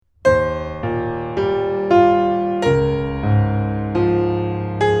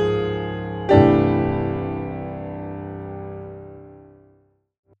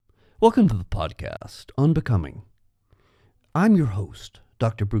Welcome to the podcast, Unbecoming. I'm your host,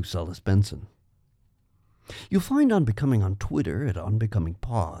 Dr. Bruce Ellis Benson. You'll find Unbecoming on Twitter at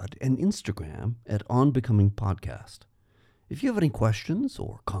UnbecomingPod and Instagram at UnbecomingPodcast. If you have any questions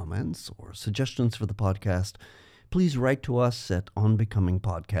or comments or suggestions for the podcast, please write to us at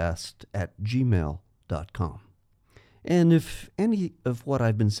unbecomingpodcast@gmail.com. And if any of what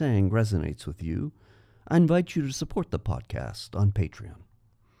I've been saying resonates with you, I invite you to support the podcast on Patreon.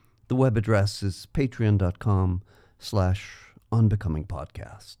 The web address is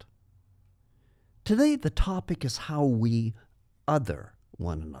patreon.com/unbecomingpodcast. Today, the topic is how we other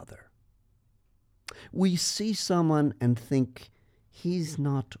one another. We see someone and think he's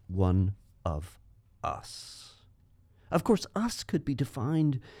not one of us. Of course, us could be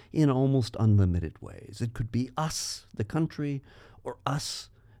defined in almost unlimited ways. It could be us, the country, or us,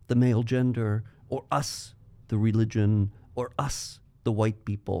 the male gender, or us, the religion, or us, the white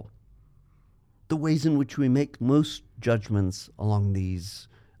people. The ways in which we make most judgments along these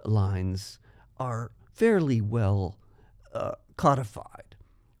lines are fairly well codified.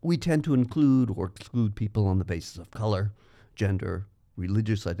 We tend to include or exclude people on the basis of color, gender,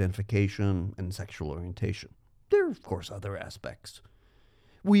 religious identification, and sexual orientation. There are, of course, other aspects.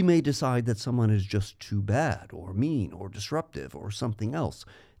 We may decide that someone is just too bad or mean or disruptive or something else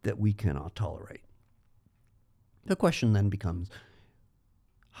that we cannot tolerate. The question then becomes,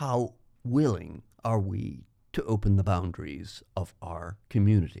 how willing are we to open the boundaries of our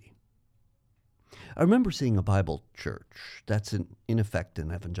community? I remember seeing a Bible church, that's in effect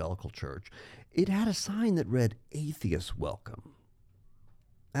an evangelical church. It had a sign that read, "Atheist Welcome."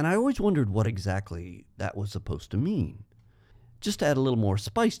 And I always wondered what exactly that was supposed to mean. Just to add a little more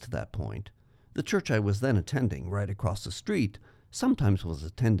spice to that point, the church I was then attending right across the street sometimes was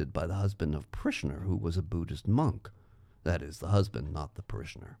attended by the husband of a parishioner who was a Buddhist monk. That is, the husband, not the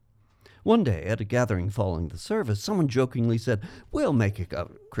parishioner. One day, at a gathering following the service, someone jokingly said, "We'll make a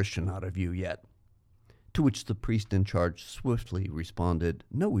Christian out of you yet." To which the priest in charge swiftly responded,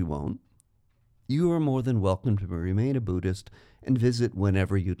 "No, we won't. You are more than welcome to remain a Buddhist and visit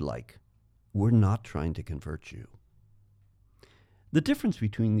whenever you'd like. We're not trying to convert you." The difference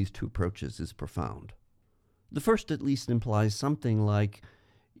between these two approaches is profound. The first at least implies something like,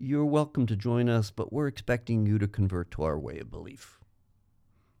 "You're welcome to join us, but we're expecting you to convert to our way of belief."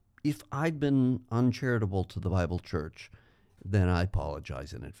 If I've been uncharitable to the Bible Church, then I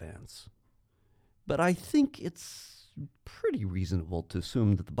apologize in advance. But I think it's pretty reasonable to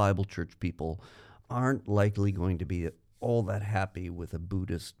assume that the Bible Church people aren't likely going to be all that happy with a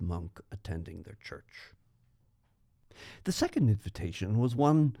Buddhist monk attending their church. The second invitation was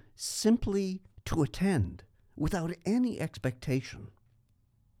one simply to attend without any expectation.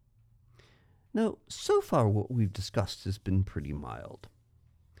 Now, so far what we've discussed has been pretty mild.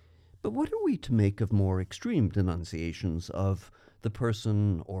 But what are we to make of more extreme denunciations of the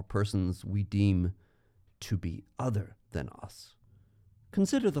person or persons we deem to be other than us?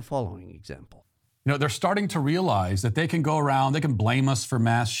 Consider the following example. They're starting to realize that they can go around, they can blame us for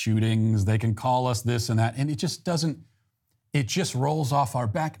mass shootings, they can call us this and that, and it just rolls off our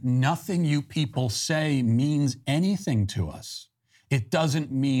back. Nothing you people say means anything to us. It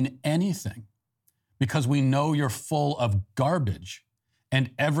doesn't mean anything because we know you're full of garbage.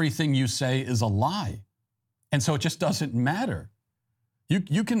 And everything you say is a lie. And so it just doesn't matter.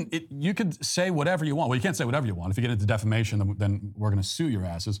 You can say whatever you want. Well, you can't say whatever you want. If you get into defamation, then we're going to sue your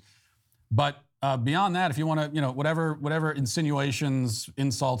asses. But beyond that, if you want to, whatever insinuations,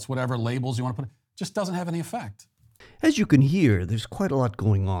 insults, whatever labels you want to put, it just doesn't have any effect. As you can hear, there's quite a lot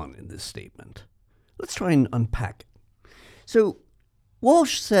going on in this statement. Let's try and unpack it. So,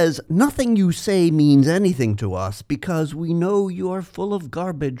 Walsh says, "Nothing you say means anything to us because we know you are full of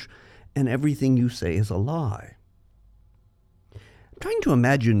garbage and everything you say is a lie." I'm trying to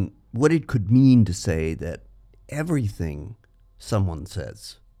imagine what it could mean to say that everything someone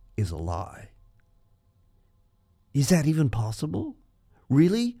says is a lie. Is that even possible?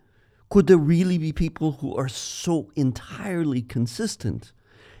 Really? Could there really be people who are so entirely consistent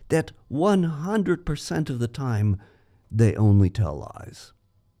that 100% of the time they only tell lies?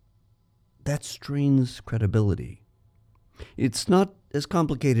 That strains credibility. It's not as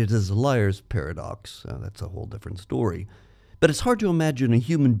complicated as the liar's paradox. That's a whole different story. But it's hard to imagine a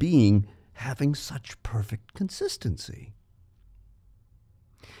human being having such perfect consistency.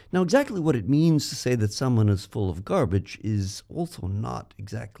 Now, exactly what it means to say that someone is full of garbage is also not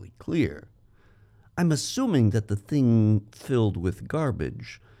exactly clear. I'm assuming that the thing filled with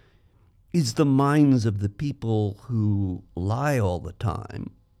garbage is the minds of the people who lie all the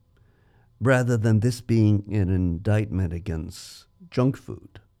time, rather than this being an indictment against junk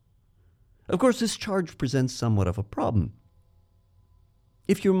food. Of course, this charge presents somewhat of a problem.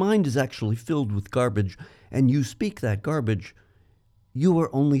 If your mind is actually filled with garbage and you speak that garbage, you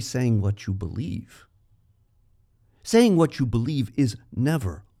are only saying what you believe. Saying what you believe is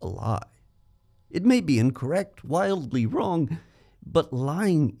never a lie. It may be incorrect, wildly wrong, but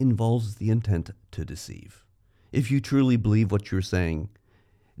lying involves the intent to deceive. If you truly believe what you're saying,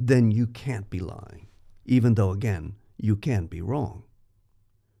 then you can't be lying, even though, again, you can be wrong.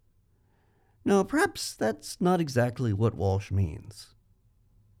 Now, perhaps that's not exactly what Walsh means.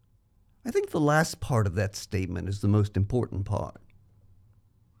 I think the last part of that statement is the most important part.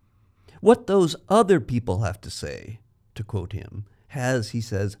 What those other people have to say, to quote him, has, he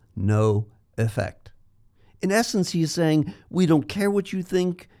says, no effect. In essence, he is saying, we don't care what you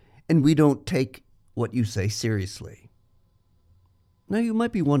think, and we don't take what you say seriously. Now, you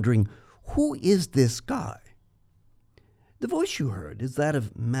might be wondering, who is this guy? The voice you heard is that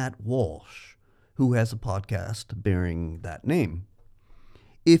of Matt Walsh, who has a podcast bearing that name.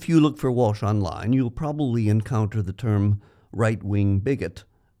 If you look for Walsh online, you'll probably encounter the term right-wing bigot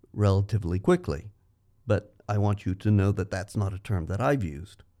relatively quickly, but I want you to know that that's not a term that I've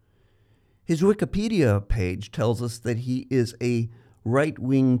used. His Wikipedia page tells us that he is a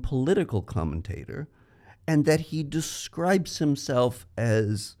right-wing political commentator and that he describes himself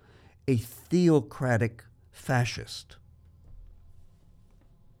as a theocratic fascist.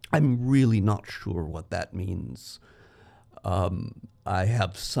 I'm really not sure what that means. I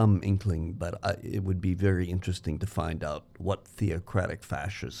have some inkling, but it would be very interesting to find out what theocratic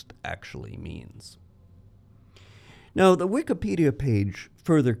fascist actually means. Now, the Wikipedia page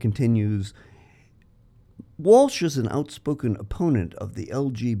further continues, Walsh is an outspoken opponent of the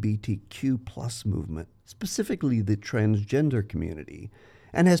LGBTQ plus movement, specifically the transgender community,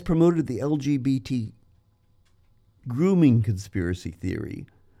 and has promoted the LGBT grooming conspiracy theory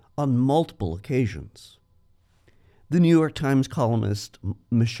on multiple occasions. The New York Times columnist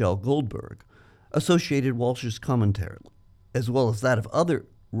Michelle Goldberg associated Walsh's commentary, as well as that of other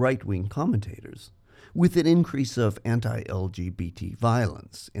right-wing commentators, with an increase of anti-LGBT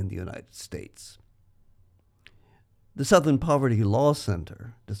violence in the United States. The Southern Poverty Law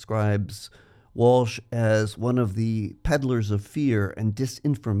Center describes Walsh as one of the peddlers of fear and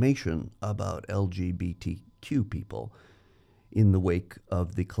disinformation about LGBTQ people in the wake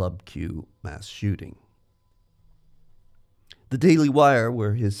of the Club Q mass shooting. The Daily Wire,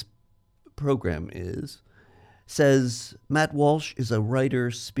 where his program is, says Matt Walsh is a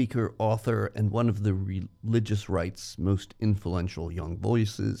writer, speaker, author, and one of the religious right's most influential young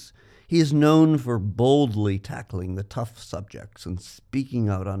voices. He is known for boldly tackling the tough subjects and speaking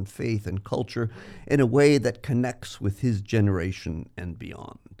out on faith and culture in a way that connects with his generation and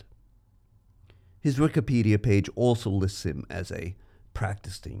beyond. His Wikipedia page also lists him as a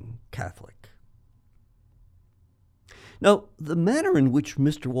practicing Catholic. Now, the manner in which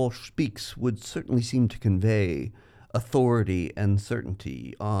Mr. Walsh speaks would certainly seem to convey authority and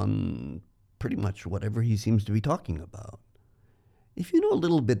certainty on pretty much whatever he seems to be talking about. If you know a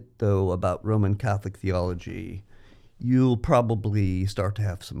little bit, though, about Roman Catholic theology, you'll probably start to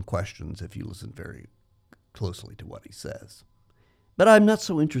have some questions if you listen very closely to what he says. But I'm not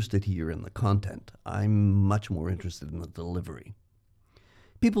so interested here in the content. I'm much more interested in the delivery.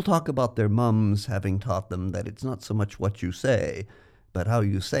 People talk about their mums having taught them that it's not so much what you say, but how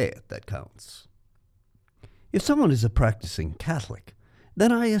you say it that counts. If someone is a practicing Catholic,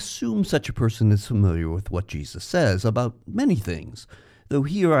 then I assume such a person is familiar with what Jesus says about many things, though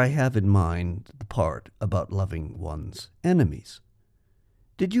here I have in mind the part about loving one's enemies.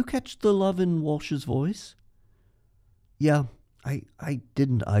 Did you catch the love in Walsh's voice? Yeah, I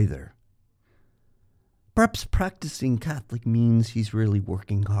didn't either. Perhaps practicing Catholic means he's really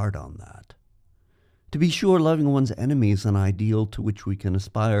working hard on that. To be sure, loving one's enemy is an ideal to which we can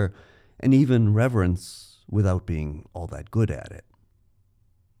aspire and even reverence without being all that good at it.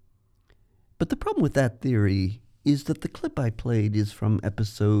 But the problem with that theory is that the clip I played is from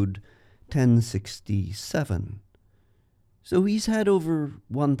episode 1067. So he's had over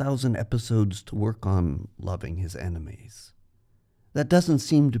 1,000 episodes to work on loving his enemies. That doesn't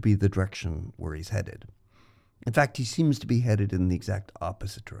seem to be the direction where he's headed. In fact, he seems to be headed in the exact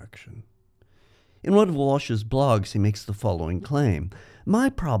opposite direction. In one of Walsh's blogs, he makes the following claim. My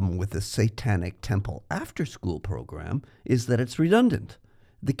problem with the Satanic Temple after-school program is that it's redundant.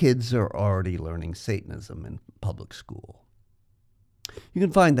 The kids are already learning Satanism in public school. You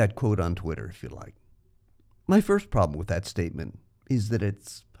can find that quote on Twitter if you like. My first problem with that statement is that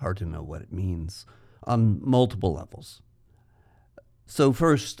it's hard to know what it means on multiple levels. So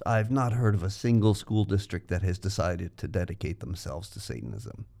first, I've not heard of a single school district that has decided to dedicate themselves to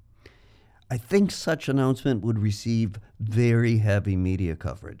Satanism. I think such announcement would receive very heavy media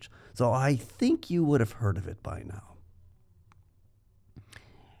coverage, so I think you would have heard of it by now.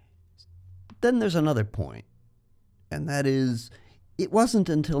 Then there's another point, and that is, it wasn't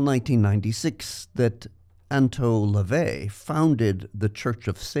until 1996 that Anto LaVey founded the Church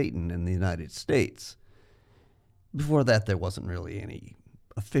of Satan in the United States. Before that, there wasn't really any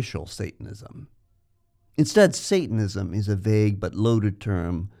official Satanism. Instead, Satanism is a vague but loaded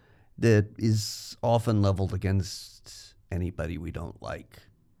term that is often leveled against anybody we don't like.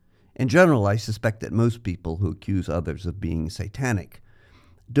 In general, I suspect that most people who accuse others of being satanic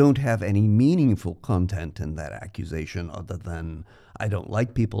don't have any meaningful content in that accusation other than, I don't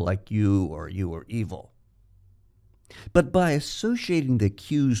like people like you are evil. But by associating the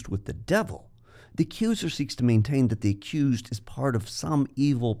accused with the devil, the accuser seeks to maintain that the accused is part of some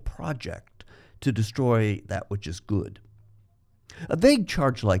evil project to destroy that which is good. A vague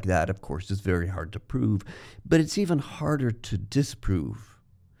charge like that, of course, is very hard to prove, but it's even harder to disprove,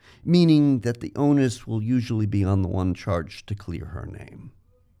 meaning that the onus will usually be on the one charged to clear her name.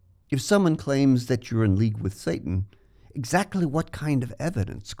 If someone claims that you're in league with Satan, exactly what kind of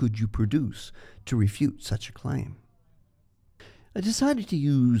evidence could you produce to refute such a claim? I decided to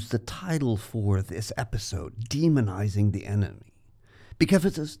use the title for this episode, Demonizing the Enemy, because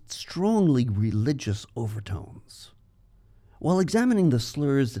it has strongly religious overtones. While examining the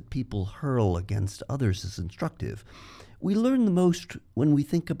slurs that people hurl against others is instructive, we learn the most when we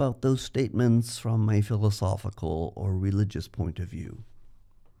think about those statements from a philosophical or religious point of view.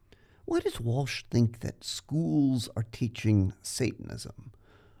 Why does Walsh think that schools are teaching Satanism?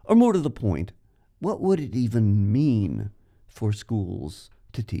 Or more to the point, what would it even mean for schools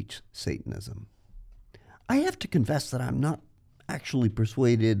to teach Satanism? I have to confess that I'm not actually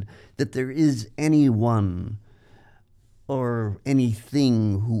persuaded that there is anyone or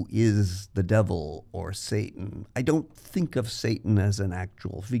anything who is the devil or Satan. I don't think of Satan as an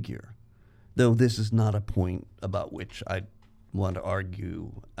actual figure, though this is not a point about which I want to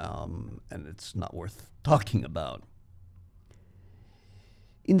argue, and it's not worth talking about.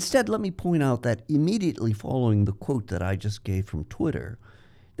 Instead, let me point out that immediately following the quote that I just gave from Twitter,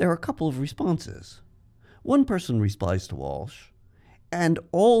 there are a couple of responses. One person replies to Walsh, and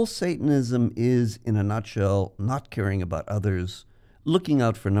all Satanism is, in a nutshell, not caring about others, looking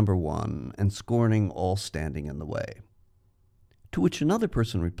out for number one, and scorning all standing in the way. To which another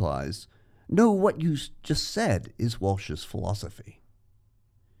person replies, no, what you just said is Walsh's philosophy.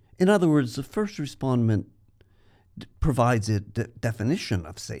 In other words, the first respondent provides a definition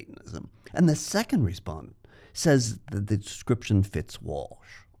of Satanism, and the second respondent says that the description fits Walsh.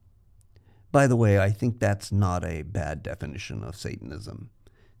 By the way, I think that's not a bad definition of Satanism,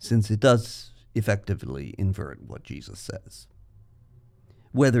 since it does effectively invert what Jesus says.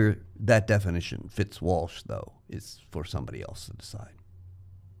 Whether that definition fits Walsh, though, is for somebody else to decide.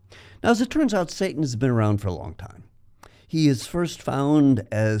 Now, as it turns out, Satan has been around for a long time. He is first found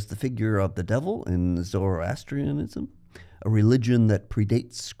as the figure of the devil in Zoroastrianism, a religion that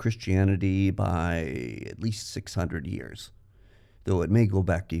predates Christianity by at least 600 years, though it may go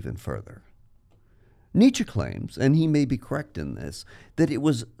back even further. Nietzsche claims, and he may be correct in this, that it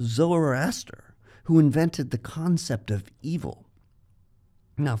was Zoroaster who invented the concept of evil.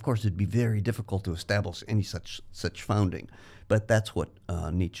 Now, of course, it'd be very difficult to establish any such founding, but that's what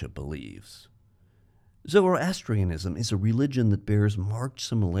Nietzsche believes. Zoroastrianism is a religion that bears marked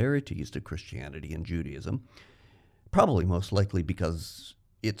similarities to Christianity and Judaism, probably most likely because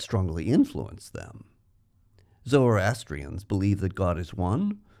it strongly influenced them. Zoroastrians believe that God is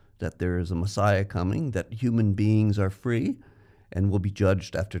one, that there is a Messiah coming, that human beings are free and will be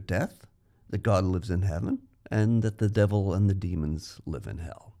judged after death, that God lives in heaven, and that the devil and the demons live in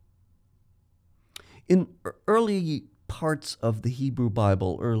hell. In early parts of the Hebrew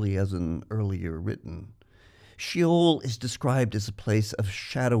Bible, early as in earlier written, Sheol is described as a place of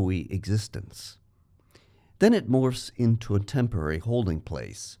shadowy existence. Then it morphs into a temporary holding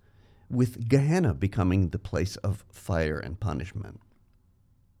place, with Gehenna becoming the place of fire and punishment.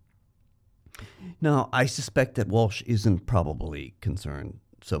 Now, I suspect that Walsh isn't probably concerned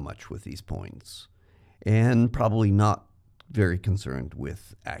so much with these points, and probably not very concerned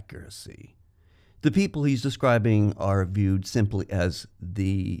with accuracy. The people he's describing are viewed simply as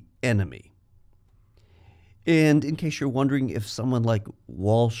the enemy. And in case you're wondering if someone like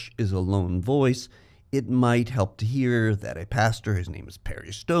Walsh is a lone voice, it might help to hear that a pastor, his name is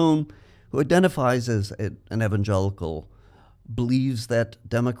Perry Stone, who identifies as an evangelical, believes that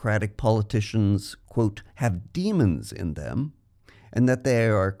Democratic politicians, quote, have demons in them, and that they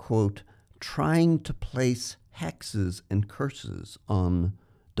are, quote, trying to place hexes and curses on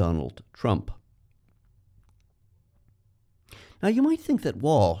Donald Trump. Now, you might think that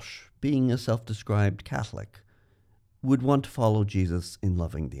Walsh, being a self-described Catholic, would want to follow Jesus in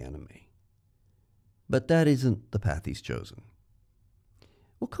loving the enemy. But that isn't the path he's chosen.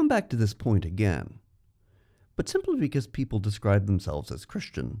 We'll come back to this point again. But simply because people describe themselves as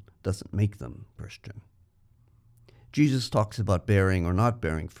Christian doesn't make them Christian. Jesus talks about bearing or not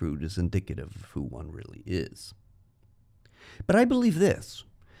bearing fruit as indicative of who one really is. But I believe this.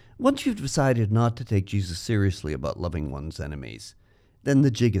 Once you've decided not to take Jesus seriously about loving one's enemies, then the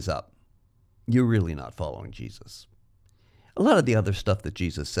jig is up. You're really not following Jesus. A lot of the other stuff that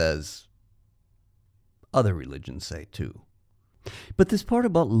Jesus says, other religions say too. But this part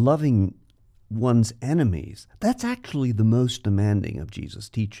about loving one's enemies, that's actually the most demanding of Jesus'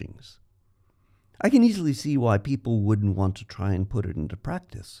 teachings. I can easily see why people wouldn't want to try and put it into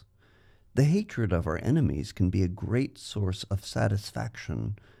practice. The hatred of our enemies can be a great source of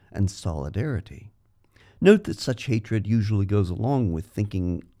satisfaction and solidarity. Note that such hatred usually goes along with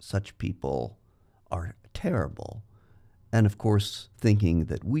thinking such people are terrible, and of course, thinking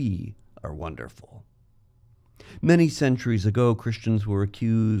that we are wonderful. Many centuries ago, Christians were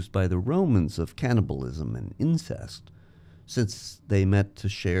accused by the Romans of cannibalism and incest, since they met to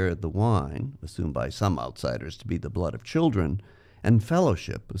share the wine, assumed by some outsiders to be the blood of children, and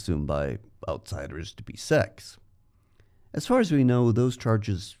fellowship, assumed by outsiders to be sex. As far as we know, those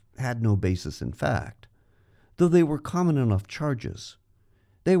charges had no basis in fact. Though they were common enough charges,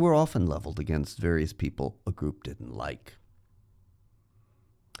 they were often leveled against various people a group didn't like.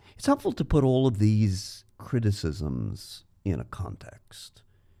 It's helpful to put all of these criticisms in a context.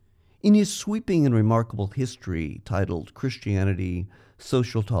 In his sweeping and remarkable history titled Christianity,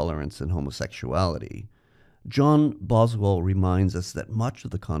 Social Tolerance, and Homosexuality, John Boswell reminds us that much of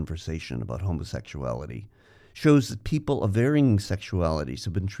the conversation about homosexuality shows that people of varying sexualities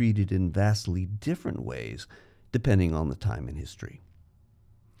have been treated in vastly different ways depending on the time in history.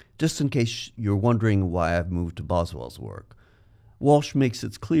 Just in case you're wondering why I've moved to Boswell's work, Walsh makes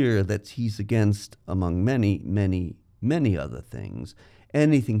it clear that he's against, among many other things,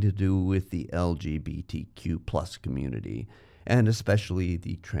 anything to do with the LGBTQ plus community, and especially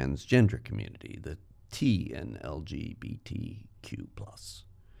the transgender community, the T in LGBTQ plus.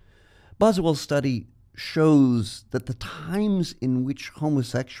 Boswell's study shows that the times in which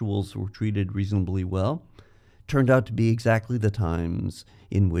homosexuals were treated reasonably well turned out to be exactly the times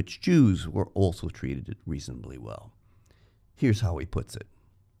in which Jews were also treated reasonably well. Here's how he puts it.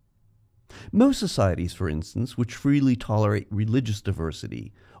 Most societies, for instance, which freely tolerate religious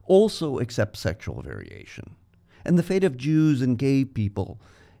diversity, also accept sexual variation. And the fate of Jews and gay people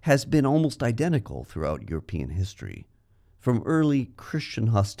has been almost identical throughout European history, from early Christian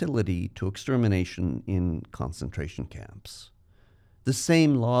hostility to extermination in concentration camps. The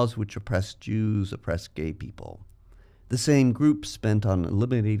same laws which oppressed Jews oppressed gay people. The same groups bent on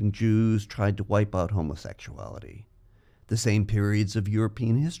eliminating Jews tried to wipe out homosexuality. The same periods of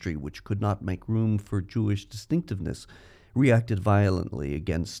European history which could not make room for Jewish distinctiveness reacted violently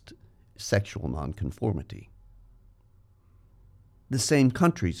against sexual nonconformity. The same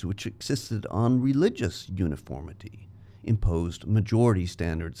countries which insisted on religious uniformity imposed majority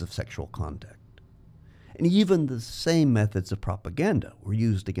standards of sexual conduct. And even the same methods of propaganda were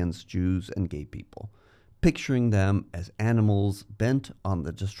used against Jews and gay people, picturing them as animals bent on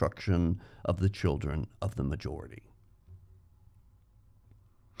the destruction of the children of the majority.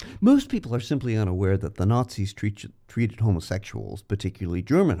 Most people are simply unaware that the Nazis treated homosexuals, particularly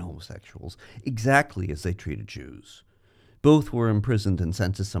German homosexuals, exactly as they treated Jews. Both were imprisoned and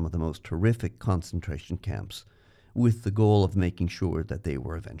sent to some of the most horrific concentration camps, with the goal of making sure that they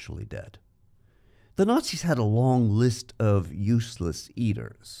were eventually dead. The Nazis had a long list of useless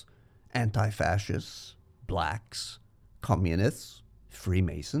eaters: anti-fascists, blacks, communists,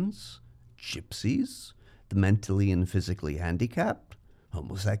 Freemasons, gypsies, the mentally and physically handicapped,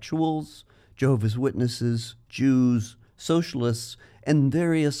 homosexuals, Jehovah's Witnesses, Jews, socialists, and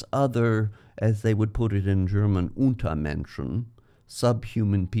various other, as they would put it in German, Untermenschen,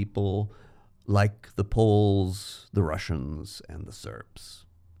 subhuman people like the Poles, the Russians, and the Serbs.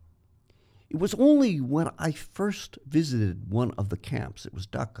 It was only when I first visited one of the camps, it was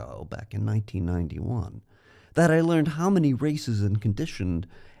Dachau back in 1991, that I learned how many races and conditions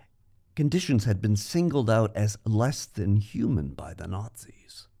had been singled out as less than human by the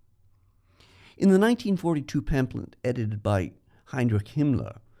Nazis. In the 1942 pamphlet edited by Heinrich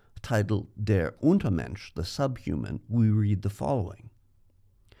Himmler, titled Der Untermensch, the Subhuman, we read the following.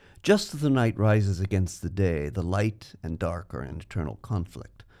 Just as the night rises against the day, the light and dark are in eternal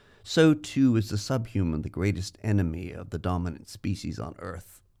conflict. So too is the subhuman the greatest enemy of the dominant species on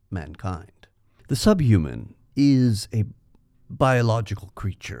earth, mankind. The subhuman is a biological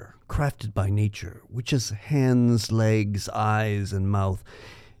creature crafted by nature, which has hands, legs, eyes, and mouth,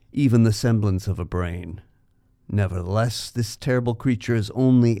 even the semblance of a brain. Nevertheless, this terrible creature is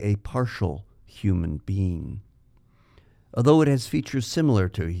only a partial human being. Although it has features similar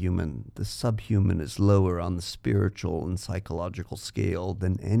to a human, the subhuman is lower on the spiritual and psychological scale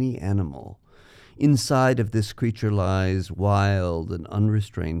than any animal. Inside of this creature lies wild and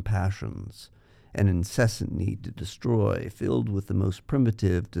unrestrained passions, an incessant need to destroy, filled with the most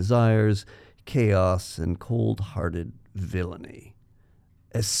primitive desires, chaos, and cold-hearted villainy.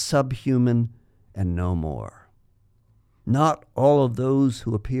 As subhuman and no more. Not all of those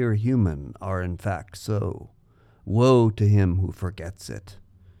who appear human are in fact so. Woe to him who forgets it.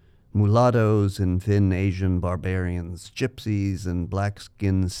 Mulattoes and Finn Asian barbarians, gypsies and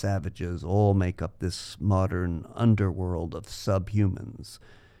black-skinned savages all make up this modern underworld of subhumans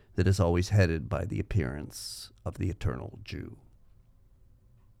that is always headed by the appearance of the eternal Jew.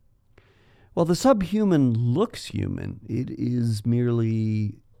 While the subhuman looks human, it is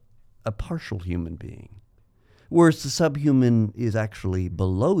merely a partial human being. Whereas the subhuman is actually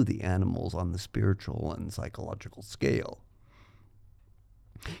below the animals on the spiritual and psychological scale.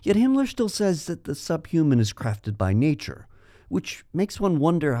 Yet Himmler still says that the subhuman is crafted by nature, which makes one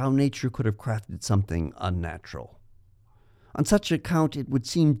wonder how nature could have crafted something unnatural. On such account, it would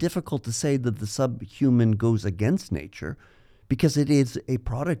seem difficult to say that the subhuman goes against nature, because it is a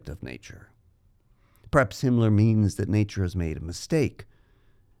product of nature. Perhaps Himmler means that nature has made a mistake,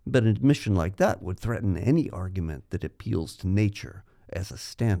 but an admission like that would threaten any argument that appeals to nature as a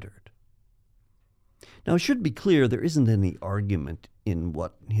standard. Now, it should be clear there isn't any argument in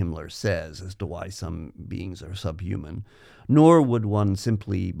what Himmler says as to why some beings are subhuman, nor would one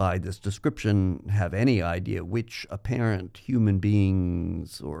simply by this description have any idea which apparent human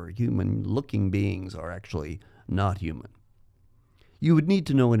beings or human-looking beings are actually not human. You would need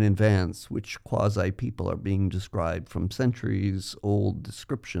to know in advance which quasi-people are being described from centuries-old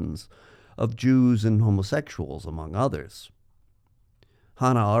descriptions of Jews and homosexuals, among others.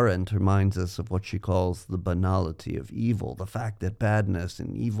 Hannah Arendt reminds us of what she calls the banality of evil, the fact that badness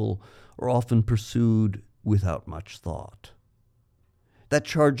and evil are often pursued without much thought. That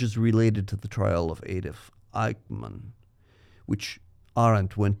charge is related to the trial of Adolf Eichmann, which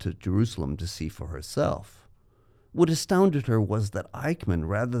Arendt went to Jerusalem to see for herself. What astounded her was that Eichmann,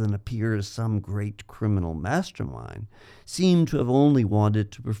 rather than appear as some great criminal mastermind, seemed to have only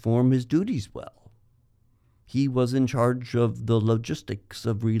wanted to perform his duties well. He was in charge of the logistics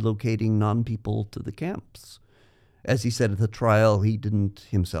of relocating non-people to the camps. As he said at the trial, he didn't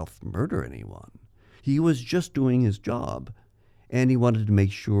himself murder anyone. He was just doing his job, and he wanted to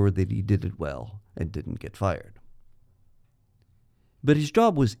make sure that he did it well and didn't get fired. But his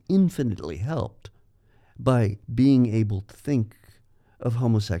job was infinitely helped by being able to think of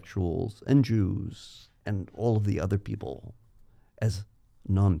homosexuals and Jews and all of the other people as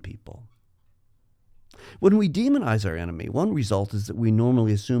non-people. When we demonize our enemy, one result is that we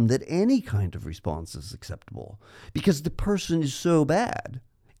normally assume that any kind of response is acceptable because the person is so bad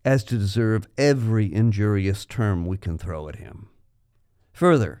as to deserve every injurious term we can throw at him.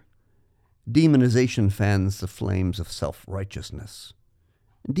 Further, demonization fans the flames of self-righteousness.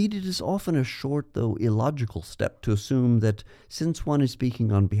 Indeed, it is often a short, though illogical step to assume that since one is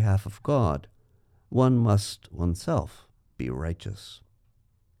speaking on behalf of God, one must oneself be righteous.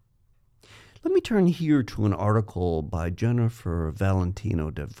 Let me turn here to an article by Jennifer Valentino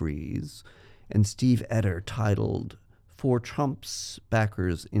de Vries and Steve Etter titled, "For Trump's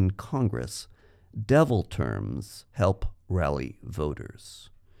Backers in Congress, Devil Terms Help Rally Voters."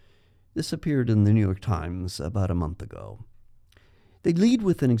 This appeared in the New York Times about a month ago. They lead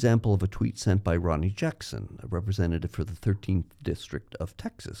with an example of a tweet sent by Ronnie Jackson, a representative for the 13th District of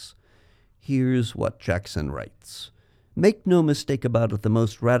Texas. Here's what Jackson writes. "Make no mistake about it, the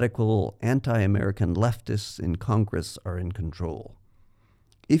most radical anti-American leftists in Congress are in control.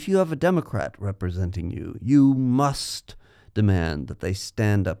 If you have a Democrat representing you, you must demand that they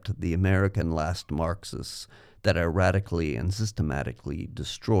stand up to the American last Marxists that are radically and systematically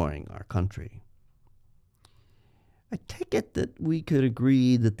destroying our country." I take it that we could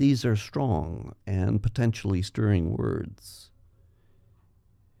agree that these are strong and potentially stirring words.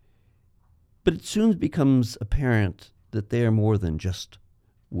 But it soon becomes apparent that they are more than just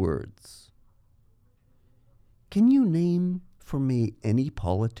words. Can you name for me any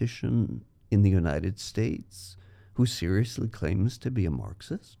politician in the United States who seriously claims to be a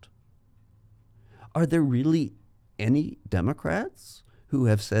Marxist? Are there really any Democrats who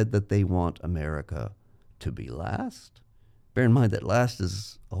have said that they want America to be last Bear in mind that last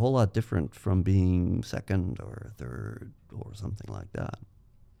is a whole lot different from being second or third or something like that.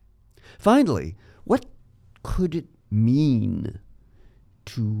 Finally, what could it mean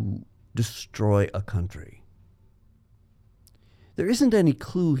to destroy a country? There isn't any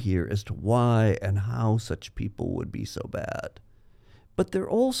clue here as to why and how such people would be so bad. But there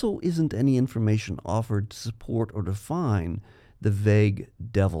also isn't any information offered to support or define the vague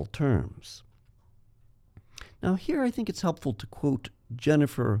devil terms. Now here I think it's helpful to quote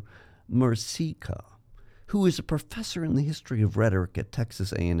Jennifer Mercica, who is a professor in the history of rhetoric at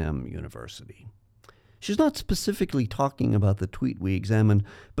Texas A&M University. She's not specifically talking about the tweet we examined,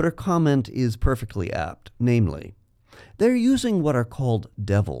 but her comment is perfectly apt, namely, they're using what are called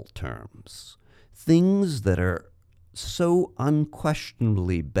devil terms, things that are so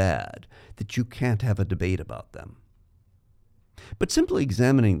unquestionably bad that you can't have a debate about them. But simply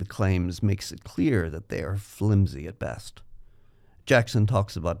examining the claims makes it clear that they are flimsy at best. Jackson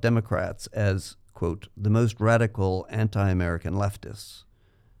talks about Democrats as, quote, the most radical anti-American leftists.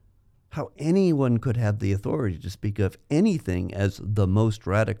 How anyone could have the authority to speak of anything as the most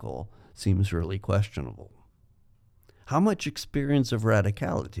radical seems really questionable. How much experience of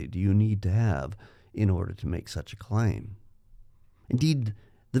radicality do you need to have in order to make such a claim? Indeed,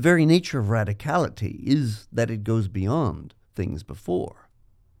 the very nature of radicality is that it goes beyond things before.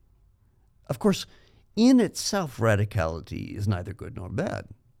 Of course, in itself, radicality is neither good nor bad.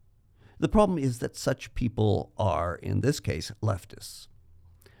 The problem is that such people are, in this case, leftists.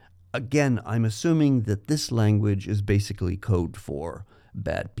 Again, I'm assuming that this language is basically code for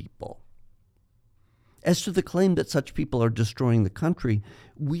bad people. As to the claim that such people are destroying the country,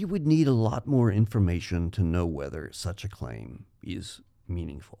 we would need a lot more information to know whether such a claim is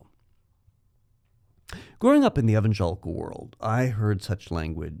meaningful. Growing up in the evangelical world, I heard such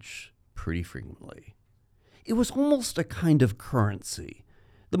language pretty frequently. It was almost a kind of currency.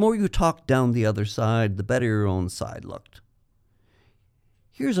 The more you talked down the other side, the better your own side looked.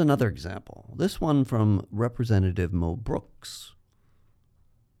 Here's another example, this one from Representative Mo Brooks,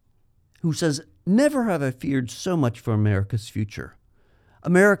 who says, never have I feared so much for America's future.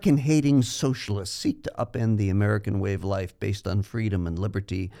 American-hating socialists seek to upend the American way of life based on freedom and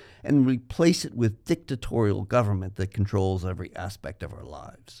liberty and replace it with dictatorial government that controls every aspect of our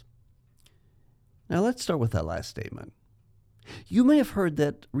lives. Now let's start with that last statement. You may have heard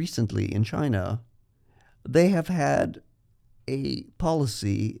that recently in China, they have had a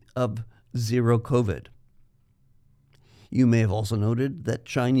policy of zero COVID. You may have also noted that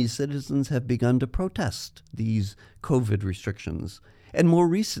Chinese citizens have begun to protest these COVID restrictions, and more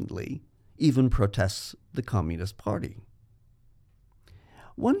recently, even protests the Communist Party.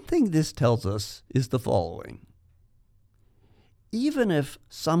 One thing this tells us is the following. Even if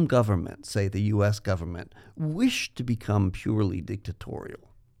some government, say the U.S. government, wished to become purely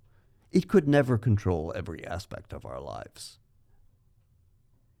dictatorial, it could never control every aspect of our lives.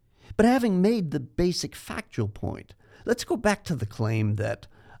 But having made the basic factual point, let's go back to the claim that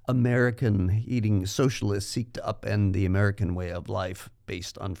American-hating socialists seek to upend the American way of life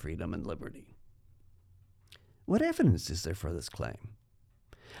based on freedom and liberty. What evidence is there for this claim?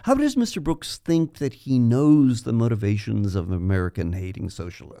 How does Mr. Brooks think that he knows the motivations of American-hating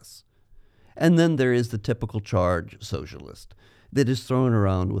socialists? And then there is the typical charge socialist that is thrown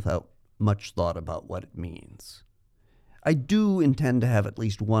around without much thought about what it means. I do intend to have at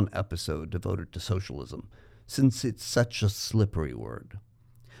least one episode devoted to socialism, since it's such a slippery word.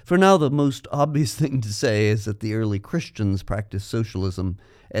 For now, the most obvious thing to say is that the early Christians practiced socialism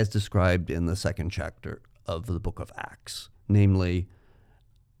as described in the second chapter of the book of Acts. Namely,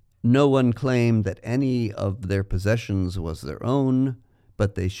 no one claimed that any of their possessions was their own,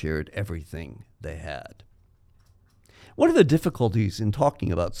 but they shared everything they had. One of the difficulties in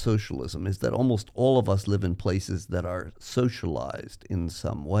talking about socialism is that almost all of us live in places that are socialized in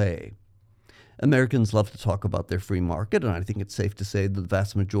some way. Americans love to talk about their free market, and I think it's safe to say that the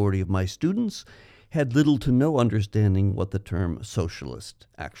vast majority of my students had little to no understanding what the term socialist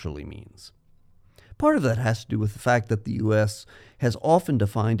actually means. Part of that has to do with the fact that the U.S. has often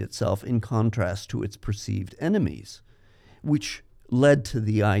defined itself in contrast to its perceived enemies, which led to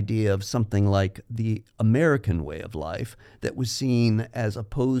the idea of something like the American way of life that was seen as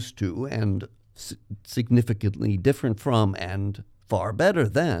opposed to and significantly different from and far better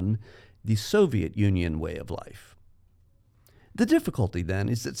than the Soviet Union way of life. The difficulty then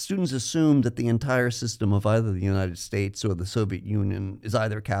is that students assume that the entire system of either the United States or the Soviet Union is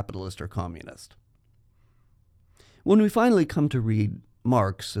either capitalist or communist. When we finally come to read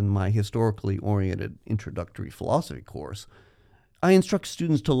Marx in my historically oriented introductory philosophy course, I instruct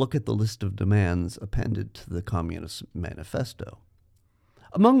students to look at the list of demands appended to the Communist Manifesto.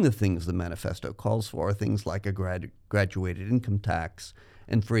 Among the things the manifesto calls for are things like a graduated income tax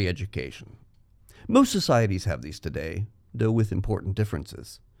and free education. Most societies have these today, though with important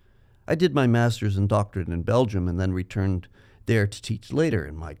differences. I did my master's and doctorate in Belgium and then returned there to teach later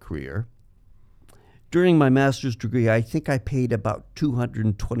in my career. During my master's degree, I think I paid about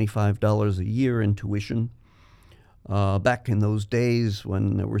 $225 a year in tuition. Back in those days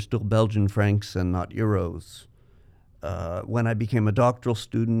when there were still Belgian francs and not euros. When I became a doctoral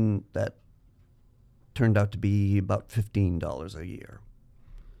student, that turned out to be about $15 a year.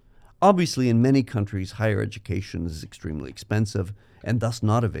 Obviously, in many countries, higher education is extremely expensive and thus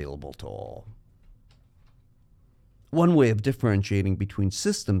not available to all. One way of differentiating between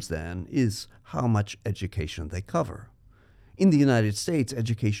systems, then, is how much education they cover. In the United States,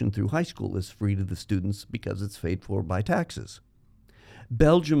 education through high school is free to the students because it's paid for by taxes.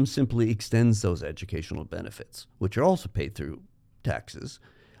 Belgium simply extends those educational benefits, which are also paid through taxes,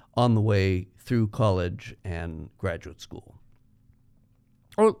 on the way through college and graduate school.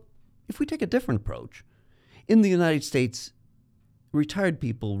 Or if we take a different approach, in the United States, retired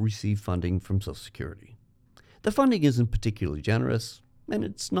people receive funding from Social Security. The funding isn't particularly generous, and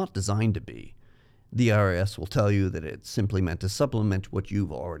it's not designed to be. The IRS will tell you that it's simply meant to supplement what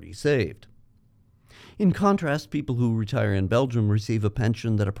you've already saved. In contrast, people who retire in Belgium receive a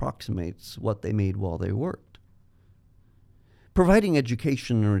pension that approximates what they made while they worked. Providing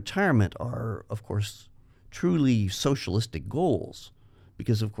education and retirement are, of course, truly socialistic goals,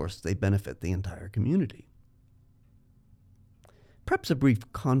 because, of course, they benefit the entire community. Perhaps a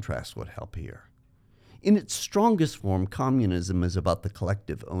brief contrast would help here. In its strongest form, communism is about the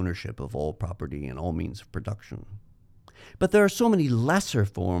collective ownership of all property and all means of production. But there are so many lesser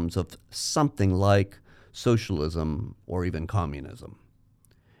forms of something like socialism or even communism.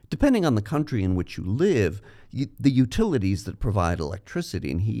 Depending on the country in which you live, the utilities that provide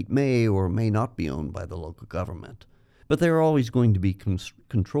electricity and heat may or may not be owned by the local government, but they are always going to be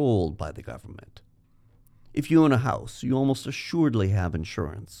controlled by the government. If you own a house, you almost assuredly have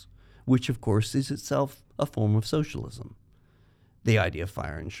insurance, which of course is itself a form of socialism. The idea of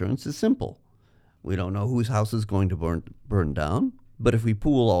fire insurance is simple. We don't know whose house is going to burn down, but if we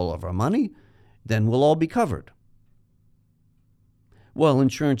pool all of our money, then we'll all be covered. While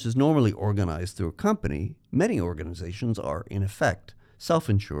insurance is normally organized through a company, many organizations are, in effect,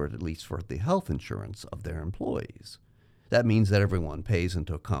 self-insured, at least for the health insurance of their employees. That means that everyone pays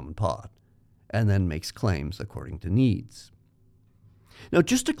into a common pot and then makes claims according to needs. Now,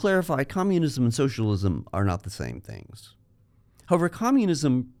 just to clarify, communism and socialism are not the same things. However,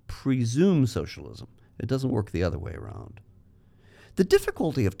 communism presumes socialism. It doesn't work the other way around. The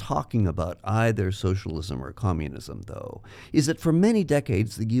difficulty of talking about either socialism or communism, though, is that for many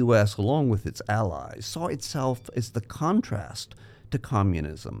decades the U.S., along with its allies, saw itself as the contrast to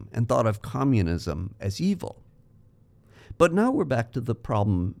communism and thought of communism as evil. But now we're back to the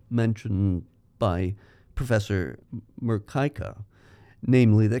problem mentioned by Professor Murkaika,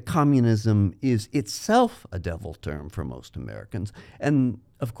 namely that communism is itself a devil term for most Americans, and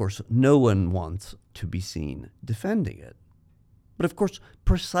of course no one wants to be seen defending it. But of course,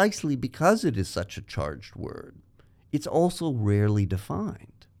 precisely because it is such a charged word, it's also rarely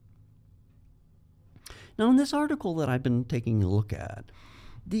defined. Now, in this article that I've been taking a look at,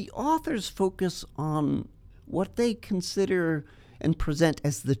 the authors focus on what they consider and present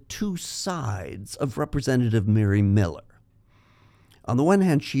as the two sides of Representative Mary Miller. On the one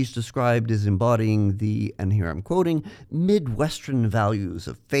hand, she's described as embodying the, and here I'm quoting, Midwestern values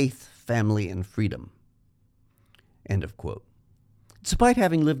of faith, family, and freedom. End of quote. Despite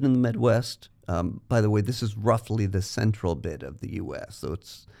having lived in the Midwest, by the way, this is roughly the central bit of the U.S., so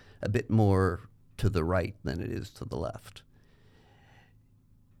it's a bit more to the right than it is to the left.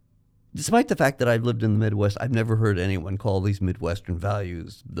 Despite the fact that I've lived in the Midwest, I've never heard anyone call these Midwestern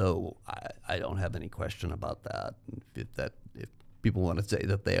values, though I don't have any question about that. If people want to say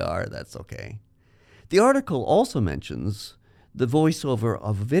that they are, that's okay. The article also mentions the voiceover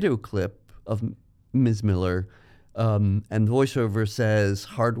of a video clip of Ms. Miller, and the voiceover says,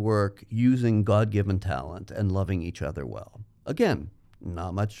 hard work, using God-given talent, and loving each other well. Again,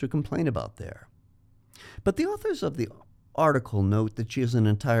 not much to complain about there. But the authors of the article note that she has an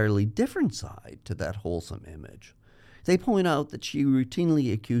entirely different side to that wholesome image. They point out that she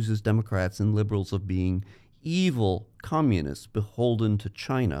routinely accuses Democrats and liberals of being evil communists beholden to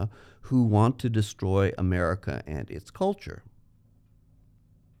China who want to destroy America and its culture.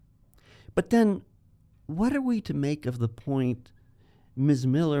 But then, what are we to make of the point Ms.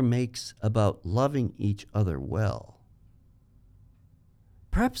 Miller makes about loving each other well?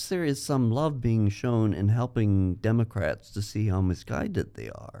 Perhaps there is some love being shown in helping Democrats to see how misguided they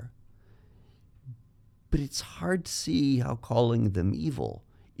are. But it's hard to see how calling them evil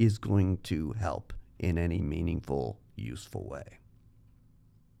is going to help in any meaningful, useful way.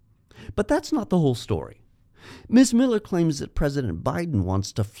 But that's not the whole story. Ms. Miller claims that President Biden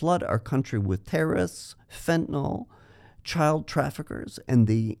wants to flood our country with terrorists, fentanyl, child traffickers, and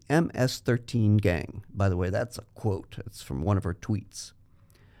the MS-13 gang. By the way, that's a quote. It's from one of her tweets.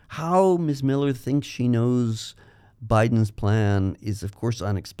 How Ms. Miller thinks she knows Biden's plan is, of course,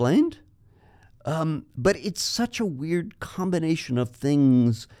 unexplained. But it's such a weird combination of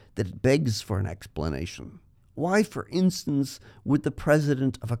things that it begs for an explanation. Why, for instance, would the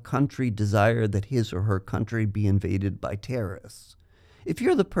president of a country desire that his or her country be invaded by terrorists? If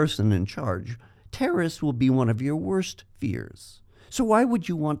you're the person in charge, terrorists will be one of your worst fears. So why would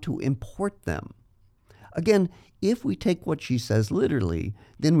you want to import them? Again, if we take what she says literally,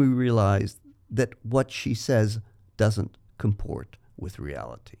 then we realize that what she says doesn't comport with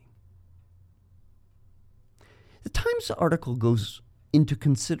reality. The Times article goes into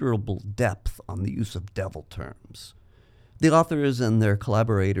considerable depth on the use of devil terms. The authors and their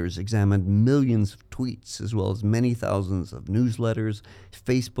collaborators examined millions of tweets, as well as many thousands of newsletters,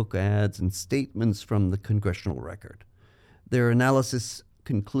 Facebook ads, and statements from the congressional record. Their analysis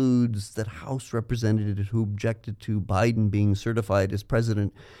concludes that House representatives who objected to Biden being certified as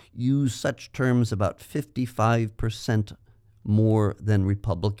president used such terms about 55% more than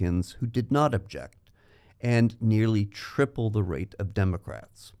Republicans who did not object, and nearly triple the rate of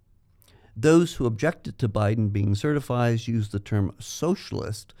Democrats. Those who objected to Biden being certified used the term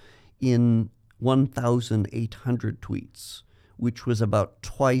socialist in 1,800 tweets, which was about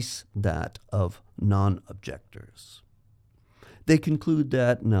twice that of non-objectors. They conclude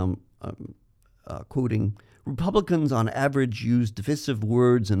that, now quoting, Republicans on average use divisive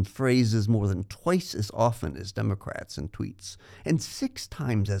words and phrases more than twice as often as Democrats in tweets, and 6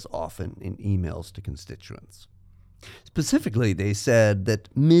 times as often in emails to constituents. Specifically, they said that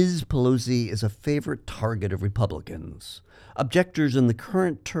Ms. Pelosi is a favorite target of Republicans. Objectors in the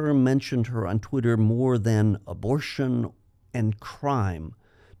current term mentioned her on Twitter more than abortion and crime,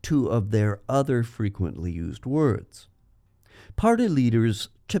 2 of their other frequently used words. Party leaders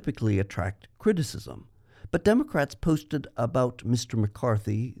typically attract criticism, but Democrats posted about Mr.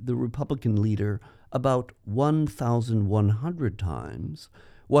 McCarthy, the Republican leader, about 1,100 times,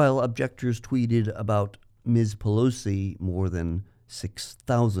 while objectors tweeted about Ms. Pelosi more than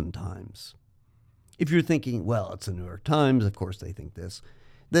 6,000 times. If you're thinking, well, it's the New York Times, of course they think this,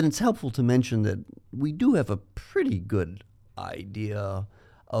 then it's helpful to mention that we do have a pretty good idea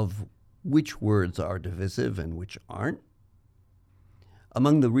of which words are divisive and which aren't.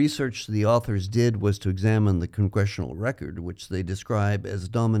 Among the research the authors did was to examine the congressional record, which they describe as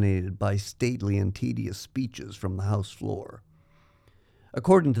dominated by stately and tedious speeches from the House floor.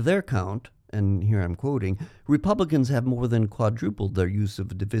 According to their count, and here I'm quoting, Republicans have more than quadrupled their use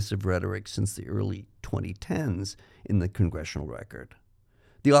of divisive rhetoric since the early 2010s in the congressional record.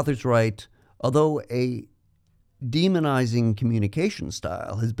 The authors write, although a demonizing communication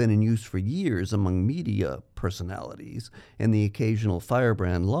style has been in use for years among media personalities and the occasional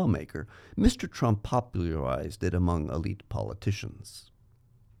firebrand lawmaker, Mr. Trump popularized it among elite politicians.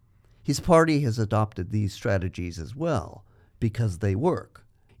 His party has adopted these strategies as well, because they work.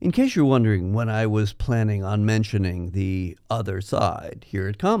 In case you're wondering when I was planning on mentioning the other side, here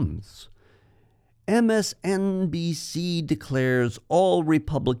it comes. MSNBC declares all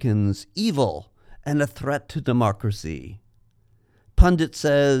Republicans evil and a threat to democracy. Pundit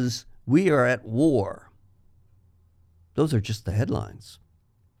says, we are at war. Those are just the headlines.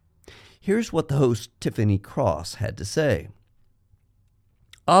 Here's what the host Tiffany Cross had to say.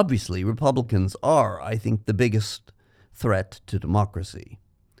 Obviously, Republicans are, I think, the biggest threat to democracy.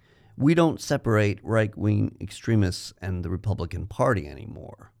 We don't separate right-wing extremists and the Republican Party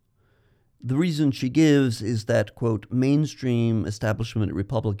anymore. The reason she gives is that, quote, mainstream establishment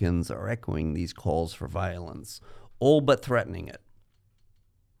Republicans are echoing these calls for violence, all but threatening it.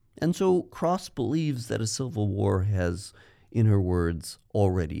 And so Cross believes that a civil war has, in her words,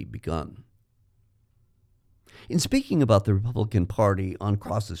 already begun. In speaking about the Republican Party on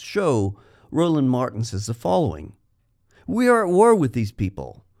Cross's show, Roland Martin says the following. We are at war with these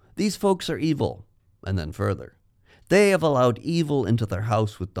people. These folks are evil. And then further. They have allowed evil into their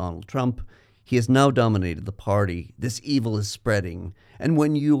house with Donald Trump. He has now dominated the party. This evil is spreading. And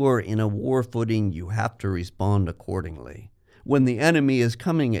when you are in a war footing, you have to respond accordingly. When the enemy is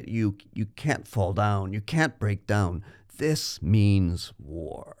coming at you, you can't fall down. You can't break down. This means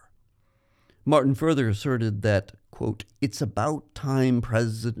war. Martin further asserted that, quote, it's about time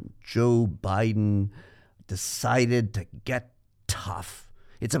President Joe Biden decided to get tough.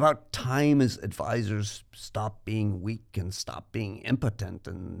 It's about time his advisors stop being weak and stop being impotent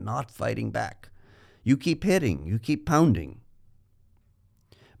and not fighting back. You keep hitting, you keep pounding.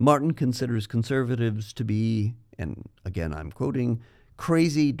 Martin considers conservatives to be, and again I'm quoting,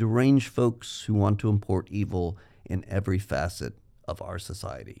 crazy, deranged folks who want to import evil in every facet of our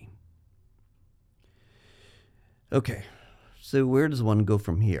society. Okay, so where does one go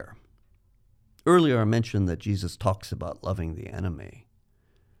from here? Earlier I mentioned that Jesus talks about loving the enemy.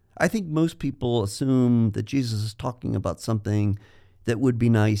 I think most people assume that Jesus is talking about something that would be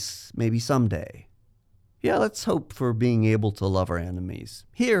nice maybe someday. Yeah, let's hope for being able to love our enemies.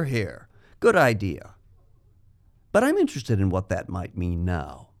 Hear, hear. Good idea. But I'm interested in what that might mean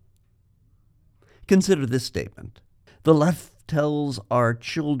now. Consider this statement. The left tells our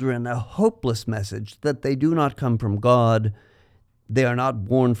children a hopeless message that they do not come from God, they are not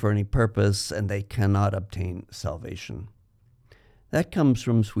born for any purpose, and they cannot obtain salvation. That comes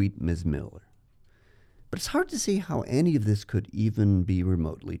from sweet Ms. Miller. But it's hard to see how any of this could even be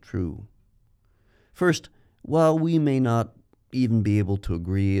remotely true. First, while we may not even be able to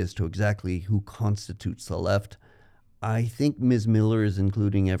agree as to exactly who constitutes the left, I think Ms. Miller is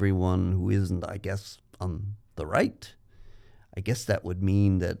including everyone who isn't, I guess, on the right. I guess that would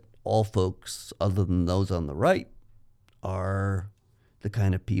mean that all folks other than those on the right are the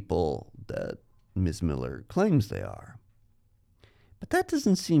kind of people that Ms. Miller claims they are. But that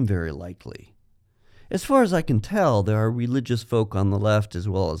doesn't seem very likely. As far as I can tell, there are religious folk on the left as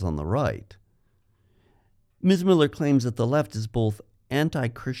well as on the right. Ms. Miller claims that the left is both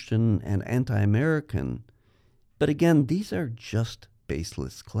anti-Christian and anti-American, but again, these are just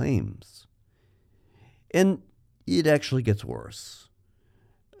baseless claims. And it actually gets worse.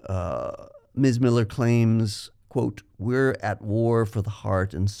 Ms. Miller claims, quote, we're at war for the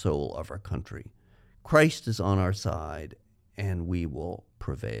heart and soul of our country. Christ is on our side, and we will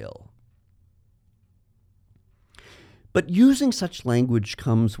prevail. But using such language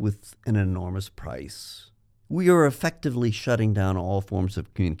comes with an enormous price. We are effectively shutting down all forms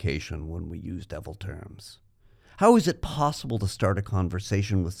of communication when we use devil terms. How is it possible to start a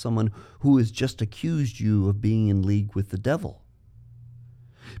conversation with someone who has just accused you of being in league with the devil?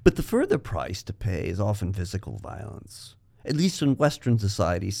 But the further price to pay is often physical violence. At least in Western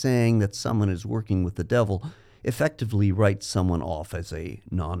society, saying that someone is working with the devil effectively writes someone off as a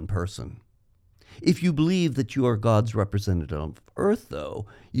non-person. If you believe that you are God's representative on earth, though,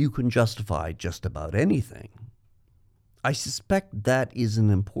 you can justify just about anything. I suspect that is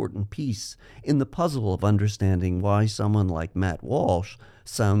an important piece in the puzzle of understanding why someone like Matt Walsh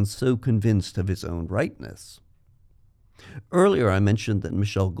sounds so convinced of his own rightness. Earlier I mentioned that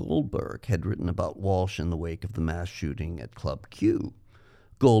Michelle Goldberg had written about Walsh in the wake of the mass shooting at Club Q.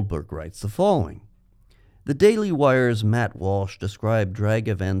 Goldberg writes the following. The Daily Wire's Matt Walsh described drag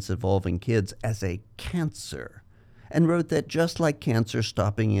events involving kids as a cancer, and wrote that just like cancer,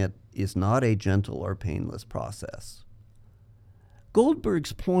 stopping it is not a gentle or painless process.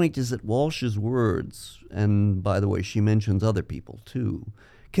 Goldberg's point is that Walsh's words, and by the way, she mentions other people too,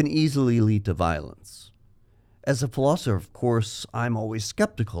 can easily lead to violence. As a philosopher, of course, I'm always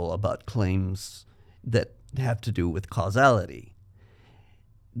skeptical about claims that have to do with causality.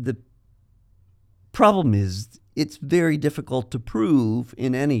 The problem is it's very difficult to prove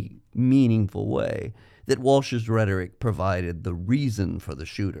in any meaningful way that Walsh's rhetoric provided the reason for the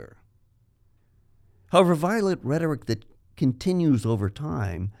shooter. However, violent rhetoric that continues over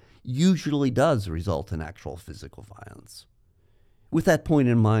time usually does result in actual physical violence. With that point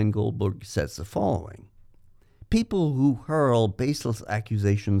in mind, Goldberg says the following. People who hurl baseless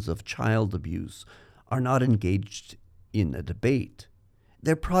accusations of child abuse are not engaged in a debate.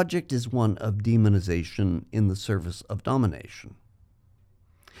 Their project is one of demonization in the service of domination.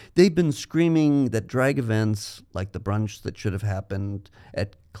 They've been screaming that drag events, like the brunch that should have happened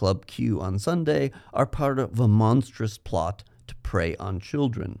at Club Q on Sunday, are part of a monstrous plot to prey on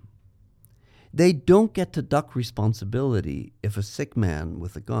children. They don't get to duck responsibility if a sick man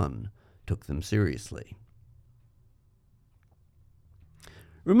with a gun took them seriously.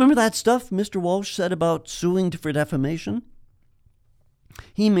 Remember that stuff Mr. Walsh said about suing for defamation?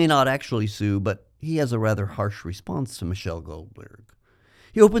 He may not actually sue, but he has a rather harsh response to Michelle Goldberg.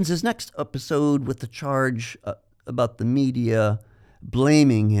 He opens his next episode with the charge about the media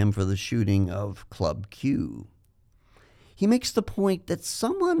blaming him for the shooting of Club Q. He makes the point that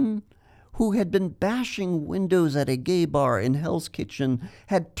someone who had been bashing windows at a gay bar in Hell's Kitchen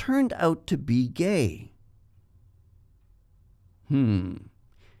had turned out to be gay.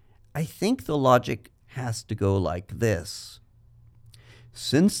 I think the logic has to go like this.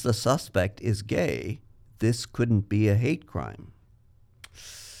 Since the suspect is gay, this couldn't be a hate crime.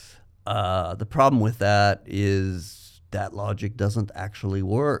 The problem with that is that logic doesn't actually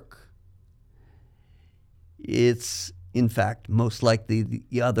work. It's, in fact, most likely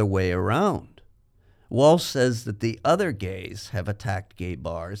the other way around. Walsh says that the other gays have attacked gay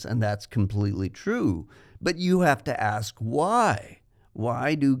bars, and that's completely true. But you have to ask why.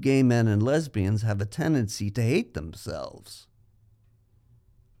 Why do gay men and lesbians have a tendency to hate themselves?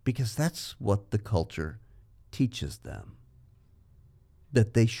 Because that's what the culture teaches them,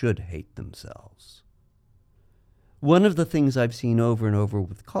 that they should hate themselves. One of the things I've seen over and over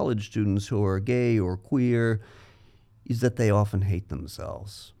with college students who are gay or queer is that they often hate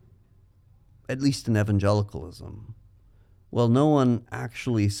themselves, at least in evangelicalism. Well, no one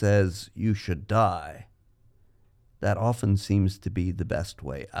actually says you should die. That often seems to be the best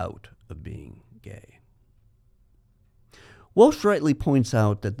way out of being gay. Walsh rightly points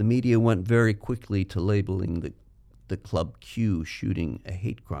out that the media went very quickly to labeling the Club Q shooting a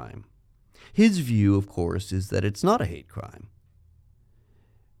hate crime. His view, of course, is that it's not a hate crime.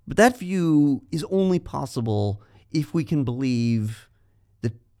 But that view is only possible if we can believe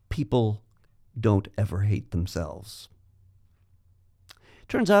that people don't ever hate themselves.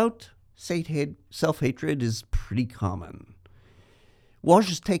 Turns out, self-hatred is pretty common.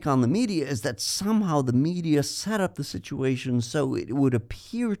 Walsh's take on the media is that somehow the media set up the situation so it would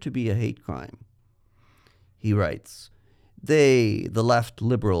appear to be a hate crime. He writes, the left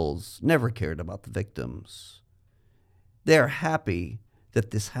liberals, never cared about the victims. They're happy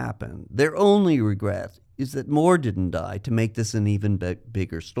that this happened. Their only regret is that more didn't die to make this an even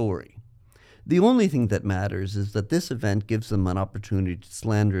bigger story. The only thing that matters is that this event gives them an opportunity to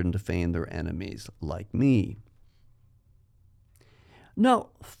slander and defame their enemies, like me. Now,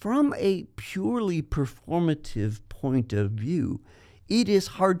 from a purely performative point of view, it is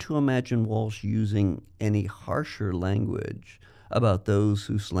hard to imagine Walsh using any harsher language about those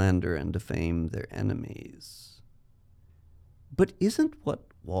who slander and defame their enemies. But isn't what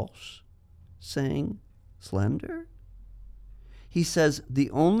Walsh saying slander? He says the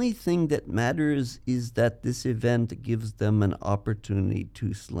only thing that matters is that this event gives them an opportunity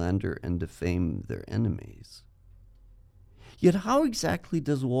to slander and defame their enemies. Yet how exactly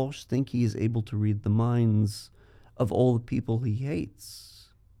does Walsh think he is able to read the minds of all the people he hates?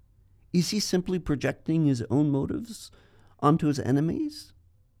 Is he simply projecting his own motives onto his enemies?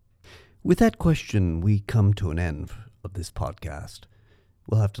 With that question, we come to an end of this podcast.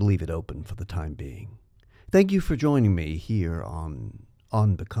 We'll have to leave it open for the time being. Thank you for joining me here on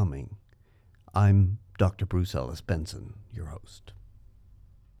Becoming. I'm Dr. Bruce Ellis Benson, your host.